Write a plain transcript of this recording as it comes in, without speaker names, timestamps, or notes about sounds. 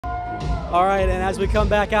All right, and as we come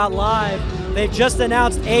back out live, they've just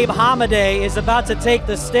announced Abe Hamadeh is about to take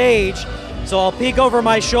the stage. So I'll peek over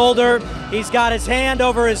my shoulder. He's got his hand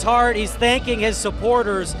over his heart. He's thanking his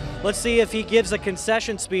supporters. Let's see if he gives a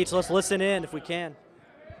concession speech. Let's listen in if we can.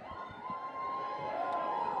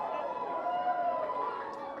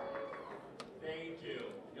 Thank you.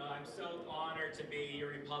 I'm so honored to be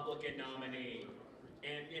your Republican nominee.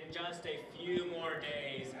 And in just a few more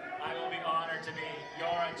days, I will be honored to be your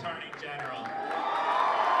Attorney General.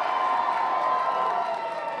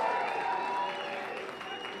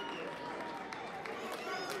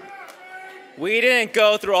 We didn't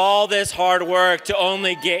go through all this hard work to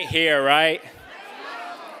only get here, right?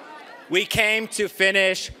 We came to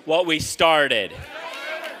finish what we started.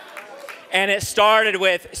 And it started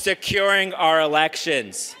with securing our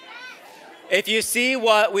elections. If you see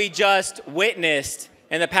what we just witnessed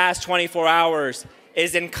in the past 24 hours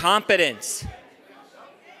is incompetence.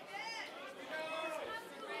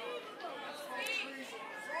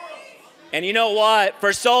 And you know what?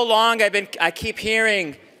 For so long I keep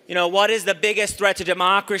hearing, what is the biggest threat to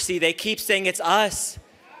democracy? They keep saying it's us.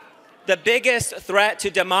 The biggest threat to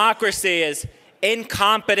democracy is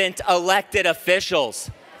incompetent elected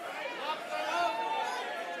officials.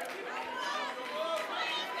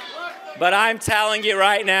 But I'm telling you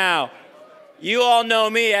right now, you all know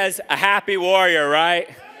me as a happy warrior, right?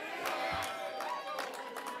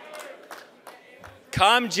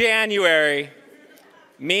 Come January,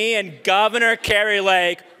 me and Governor Kari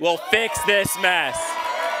Lake will fix this mess.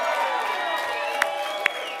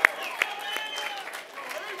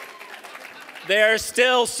 There are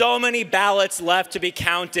still so many ballots left to be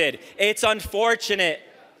counted. It's unfortunate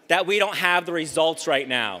that we don't have the results right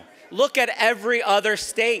now. Look at every other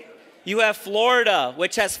state. You have Florida,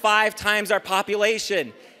 which has 5 times our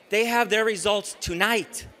population. They have their results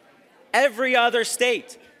tonight. Every other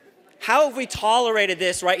state. How have we tolerated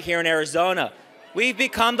this right here in Arizona? We've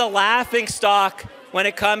become the laughingstock when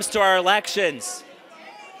it comes to our elections.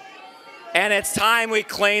 And it's time we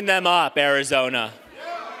clean them up, Arizona.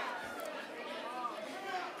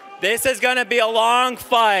 This is going to be a long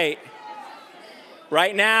fight.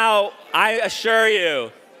 Right now, I assure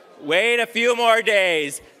you, wait a few more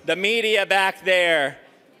days. The media back there,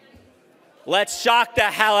 let's shock the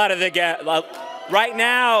hell out of the game. Right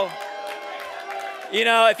now,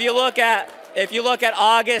 if you look at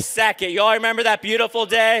August 2nd, you all remember that beautiful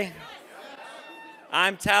day?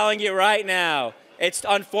 I'm telling you right now, it's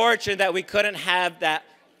unfortunate that we couldn't have that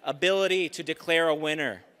ability to declare a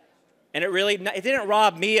winner. And it didn't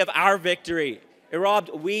rob me of our victory. It robbed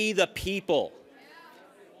we the people.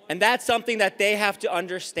 And that's something that they have to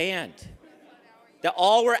understand. That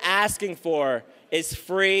all we're asking for is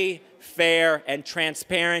free, fair, and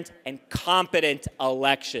transparent and competent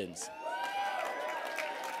elections.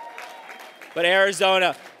 But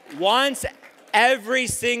Arizona, once every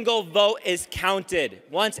single vote is counted,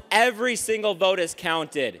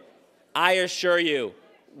 I assure you,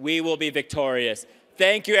 we will be victorious.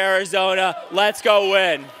 Thank you, Arizona. Let's go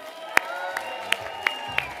win.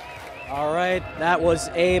 All right, that was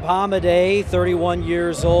Abe Hamadeh, 31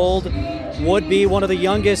 years old, would be one of the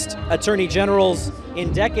youngest attorney generals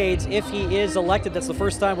in decades if he is elected. That's the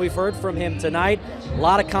first time we've heard from him tonight. A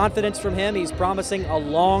lot of confidence from him. He's promising a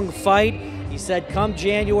long fight. He said come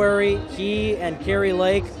January, he and Kari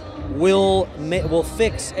Lake will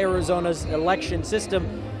fix Arizona's election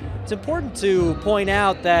system. It's important to point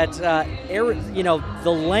out that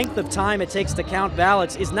the length of time it takes to count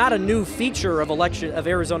ballots is not a new feature of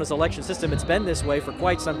Arizona's election system. It's been this way for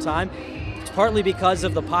quite some time. It's partly because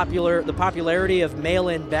of the popularity of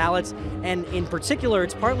mail-in ballots, and in particular,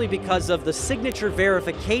 it's partly because of the signature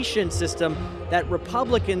verification system that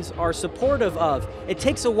Republicans are supportive of. It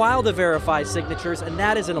takes a while to verify signatures, and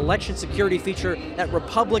that is an election security feature that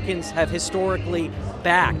Republicans have historically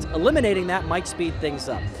backed. Eliminating that might speed things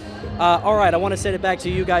up. All right, I want to send it back to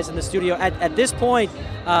you guys in the studio. At this point,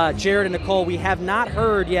 Jared and Nicole, we have not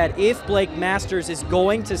heard yet if Blake Masters is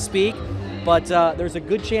going to speak, but there's a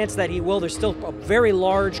good chance that he will. There's still a very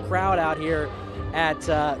large crowd out here at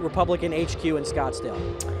Republican HQ in Scottsdale.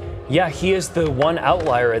 Yeah, he is the one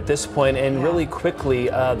outlier at this point, and really quickly,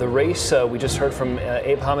 the race, we just heard from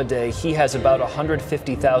Abe Hamadeh, he has about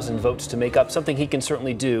 150,000 votes to make up, something he can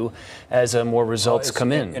certainly do as more results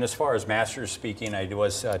come in. And as far as Masters speaking, I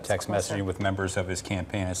was text messaging with members of his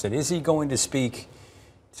campaign. I said, is he going to speak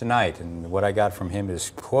tonight? And what I got from him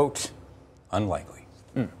is, quote, unlikely.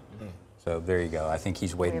 So there you go. I think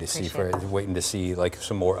he's waiting to see like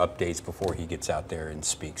some more updates before he gets out there and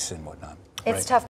speaks and whatnot. It's tough.